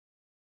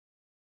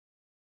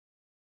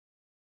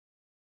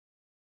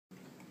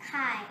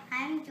Hi,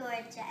 I'm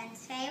Georgia, and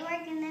today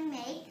we're going to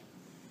make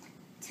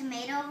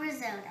tomato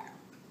risotto.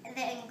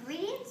 The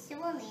ingredients you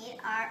will need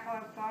are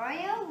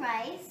arborio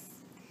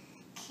rice,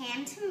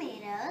 canned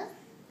tomatoes,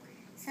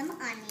 some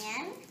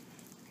onion,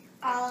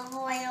 olive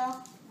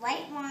oil,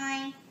 white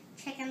wine,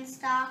 chicken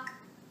stock,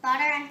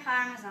 butter, and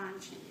Parmesan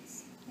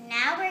cheese.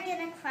 Now we're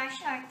going to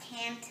crush our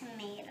canned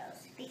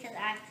tomatoes because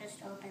I've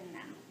just opened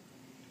them.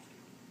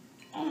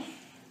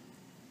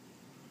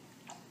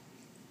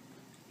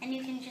 And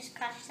you can just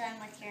crush them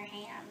with your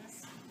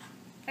hands.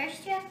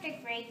 First you have to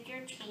grate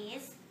your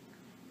cheese,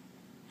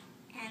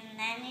 and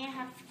then you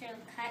have to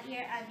cut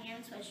your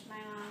onions, which my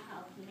mom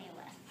helped me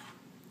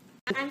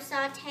with. I'm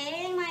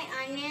sauteing my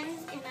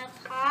onions in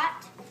a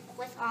pot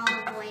with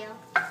olive oil.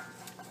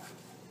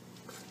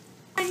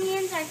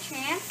 Onions are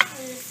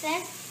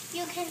translucent.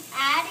 You can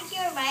add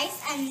your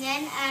rice and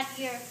then add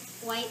your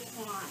white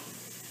wine.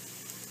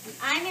 And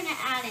I'm going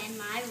to add in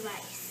my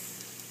rice.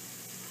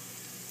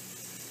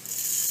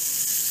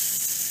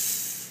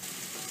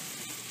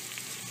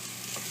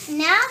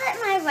 Now that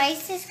my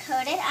rice is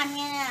coated, I'm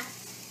going to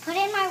put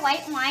in my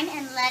white wine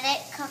and let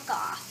it cook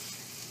off.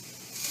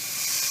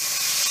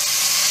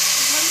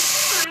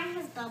 Once the wine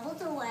has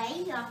bubbled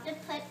away, you have to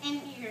put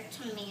in your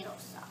tomato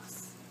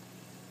sauce.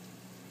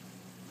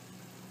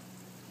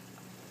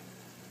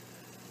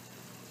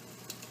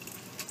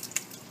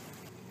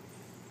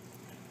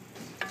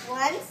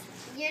 Once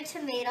your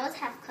tomatoes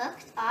have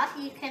cooked off,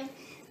 you can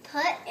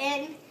put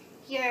in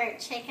your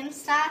chicken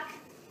stock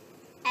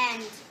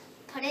and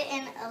put it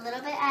in a little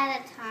bit at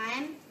a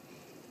time,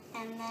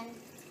 and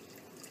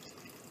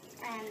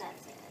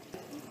that's it.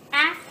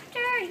 After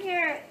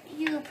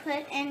you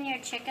put in your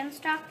chicken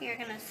stock, you're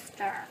gonna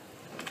stir.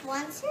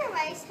 Once your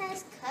rice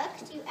has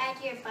cooked, you add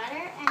your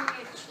butter and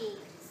your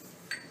cheese.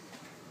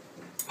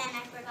 And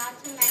I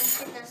forgot to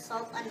mention the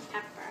salt and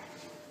pepper,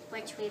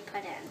 which we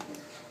put in.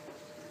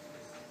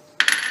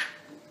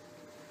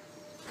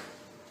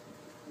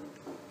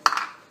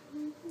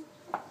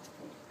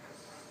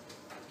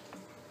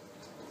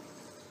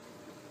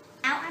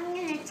 Now I'm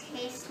going to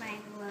taste my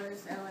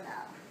risotto.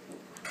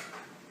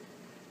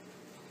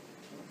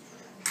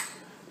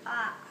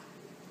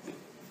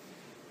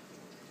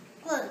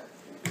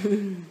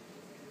 Good.